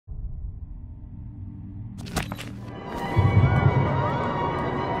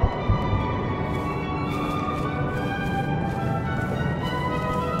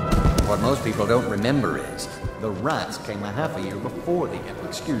most people don't remember is the rats came a half a year before the end.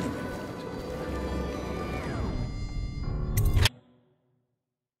 Excuse me.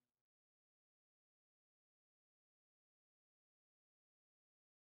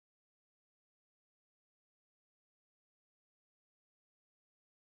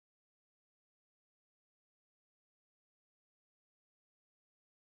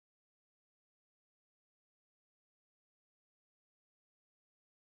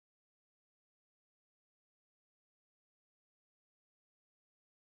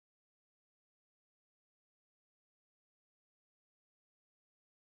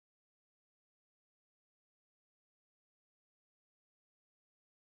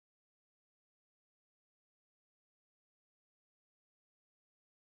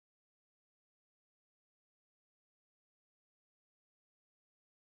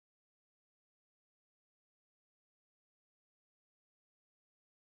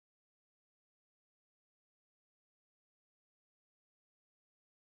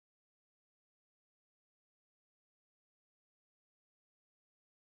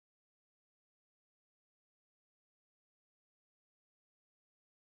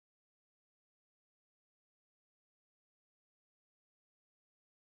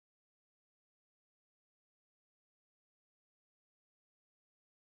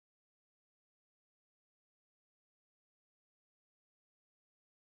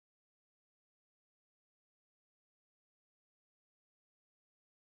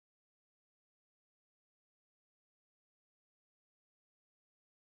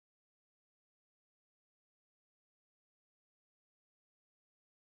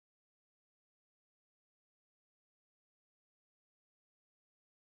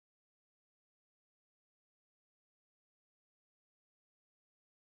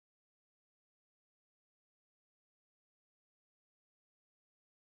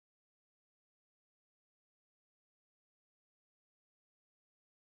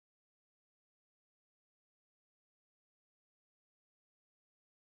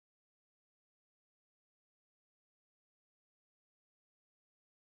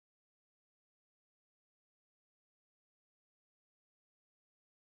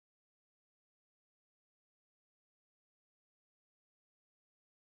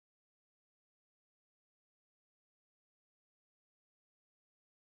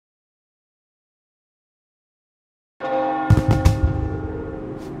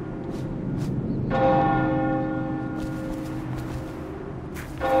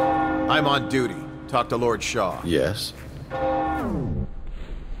 I'm on duty. Talk to Lord Shaw. Yes?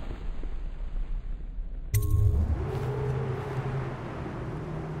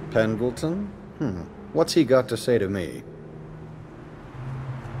 Pendleton? What's he got to say to me?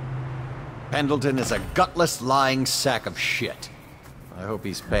 Pendleton is a gutless, lying sack of shit. I hope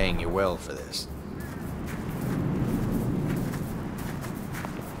he's paying you well for this.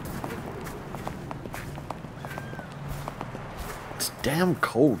 It's damn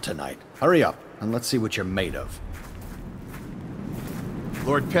cold tonight. Hurry up, and let's see what you're made of.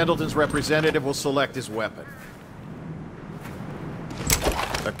 Lord Pendleton's representative will select his weapon.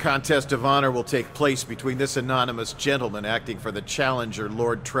 A contest of honor will take place between this anonymous gentleman acting for the challenger,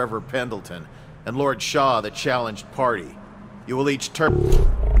 Lord Trevor Pendleton, and Lord Shaw, the challenged party. You will each turn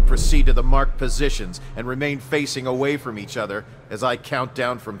and proceed to the marked positions and remain facing away from each other as I count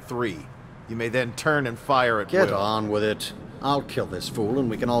down from 3. You may then turn and fire at will. Get on with it. I'll kill this fool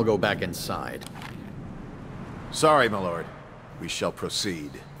and we can all go back inside. Sorry, my lord. We shall proceed.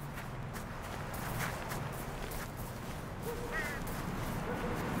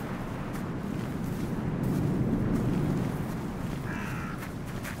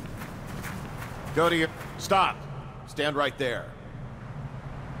 Go to your... Stop! Stand right there.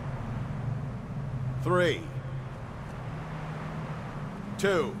 3,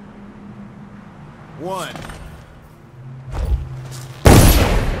 2, 1...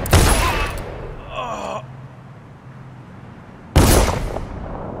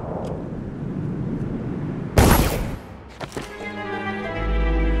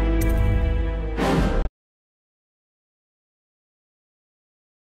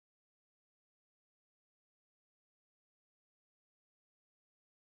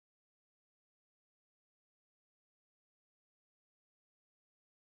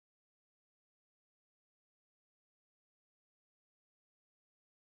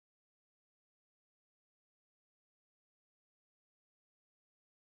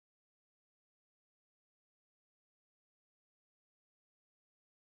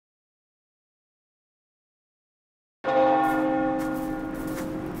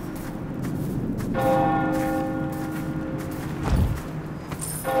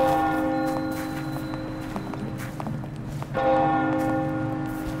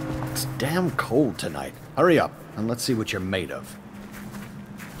 It's damn cold tonight. Hurry up, and let's see what you're made of.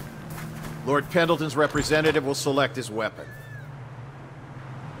 Lord Pendleton's representative will select his weapon.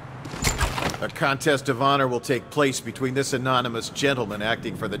 A contest of honor will take place between this anonymous gentleman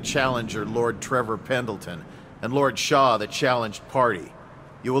acting for the challenger, Lord Trevor Pendleton, and Lord Shaw, the challenged party.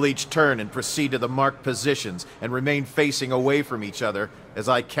 You will each turn and proceed to the marked positions and remain facing away from each other as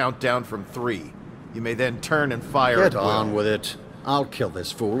I count down from 3. You may then turn and fire at Get will. on with it. I'll kill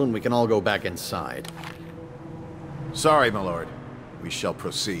this fool and we can all go back inside. Sorry, my lord. We shall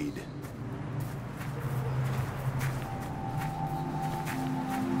proceed.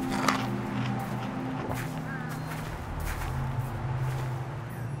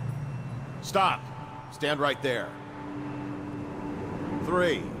 Stop. Stand right there.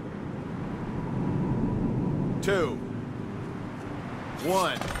 3, 2,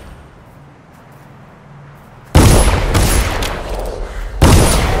 1.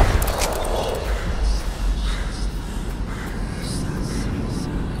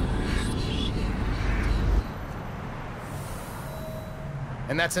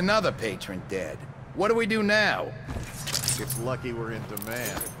 And that's another patron dead. What do we do now? It's lucky we're in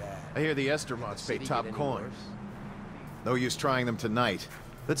demand. I hear the Estermonts pay top coin. No use trying them tonight.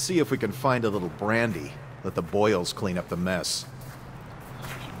 Let's see if we can find a little brandy. Let the boils clean up the mess.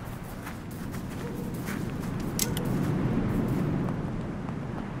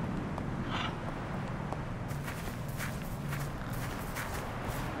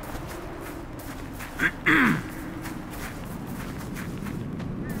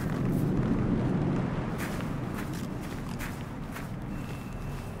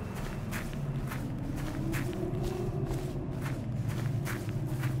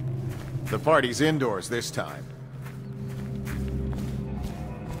 The party's indoors this time.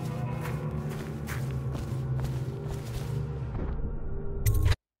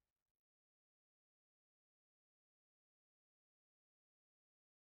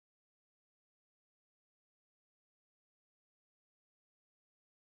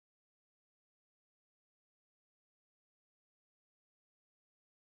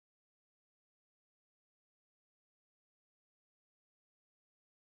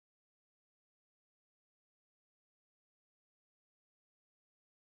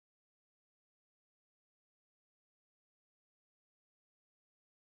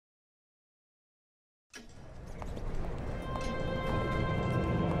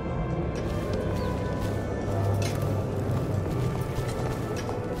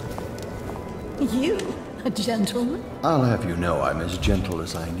 You, a gentleman? I'll have you know I'm as gentle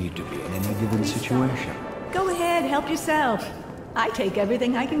as I need to be in any given situation. Go ahead, help yourself. I take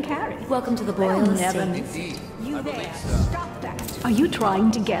everything I can carry. Welcome to the I'll Boyle never Estate. miss you there. Stop that. Are you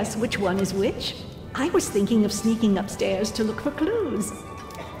trying to guess which one is which? I was thinking of sneaking upstairs to look for clues.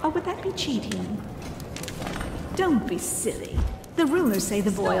 Or would that be cheating? Don't be silly. The rumors say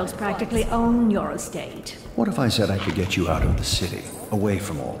the Boyles practically own your estate. What if I said I could get you out of the city, away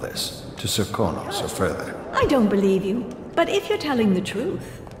from all this, to Serkonos or further? I don't believe you. But if you're telling the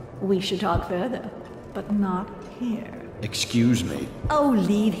truth, we should talk further. But not here. Excuse me. Oh,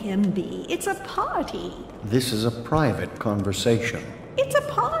 leave him be. It's a party. This is a private conversation. It's a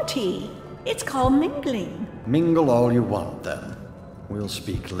party. It's called mingling. Mingle all you want, then. We'll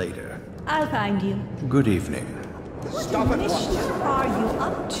speak later. I'll find you. Good evening. What mischief are you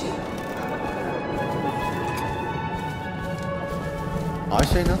up to? I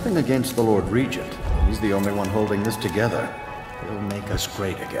say nothing against the Lord Regent. He's the only one holding this together. He'll make us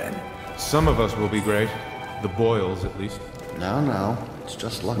great again. Some of us will be great. The Boyles, at least. Now, it's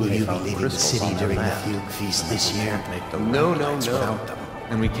just lucky Will they you be found leaving the crystals city on their during the land. fugue feast this year? Make the No, rat no, lights no. without them.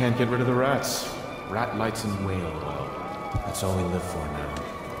 And we can't get rid of the rats. Rat lights and whale oil. That's all we live for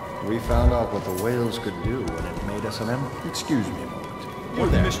now. We found out what the whales could do, and it made us an emperor. Excuse me a moment.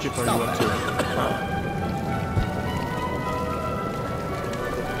 What mischief are you up to?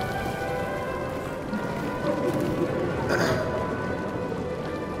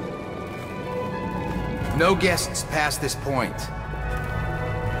 No guests past this point.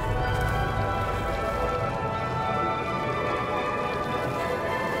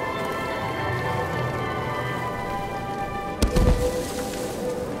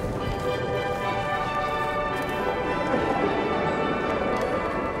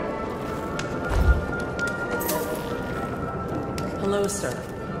 Hello,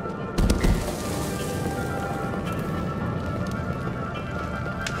 sir.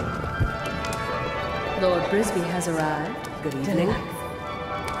 Lord Brisby has arrived. Good evening.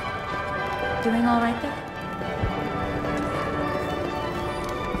 Doing all right there?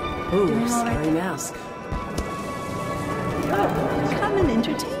 Ooh, scary mask. Oh, come and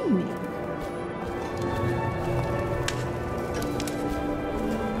entertain me.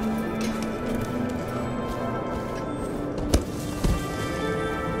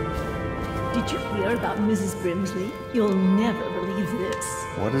 her about Mrs. Brimsley. You'll never believe this.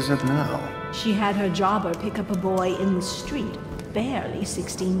 What is it now? She had her jobber pick up a boy in the street, barely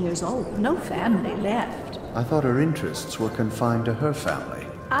 16 years old, no family left. I thought her interests were confined to her family.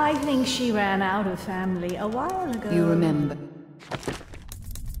 I think she ran out of family a while ago. You remember.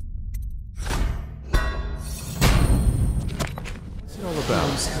 What's it all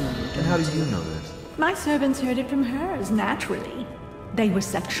about? And how do you know this? My servants heard it from hers, naturally. They were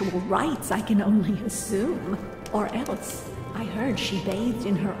sexual rights, I can only assume. Or else, I heard she bathed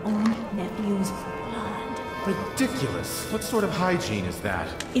in her own nephew's blood. Ridiculous. What sort of hygiene is that?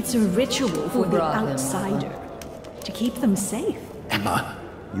 It's a ritual for the brought them? outsider. To keep them safe. Emma,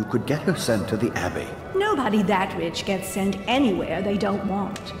 you could get her sent to the Abbey. Nobody that rich gets sent anywhere they don't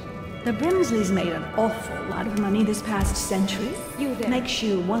want. The Brimsleys made an awful lot of money this past century. Makes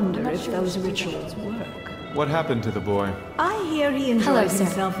you wonder if those rituals work. What happened to the boy? I hear he Hello, enjoys sir.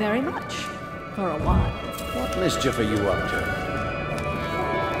 himself very much. For a while. What mischief are you up to?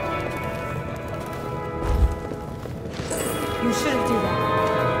 You shouldn't do that.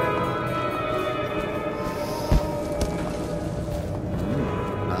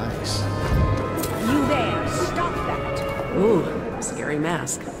 Nice. You there, stop that! Ooh, scary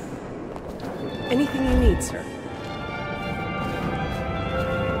mask. Anything you need, sir.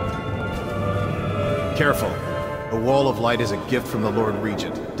 Careful. The Wall of Light is a gift from the Lord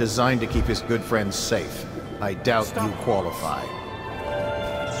Regent, designed to keep his good friends safe. I doubt you qualify.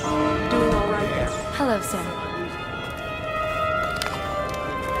 Doing all right there. Hello, sir.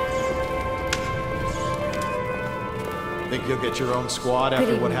 Think you'll get your own squad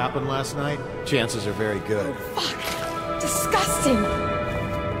after what happened last night? Chances are very good. Disgusting!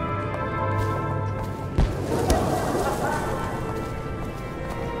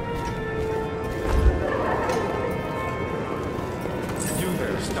 You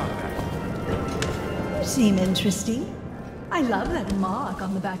better stop that. Seem interesting? I love that mark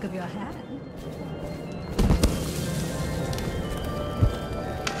on the back of your hand.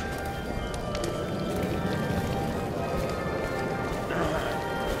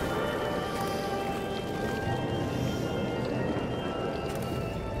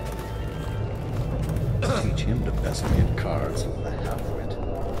 Teach him to best me at cards. What the hell of it.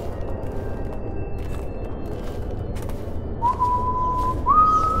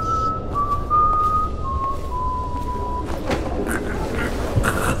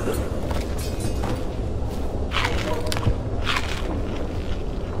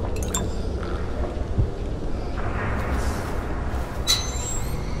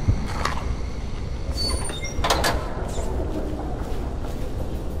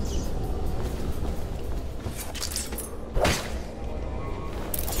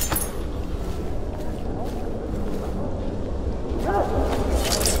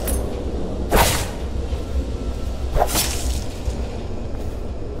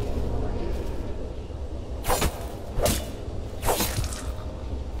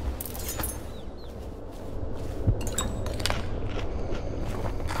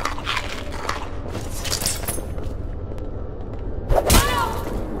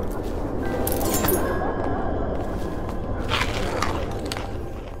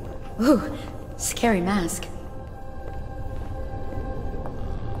 Ooh, scary mask.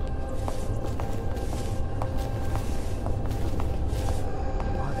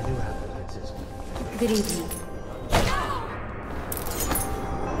 Good evening.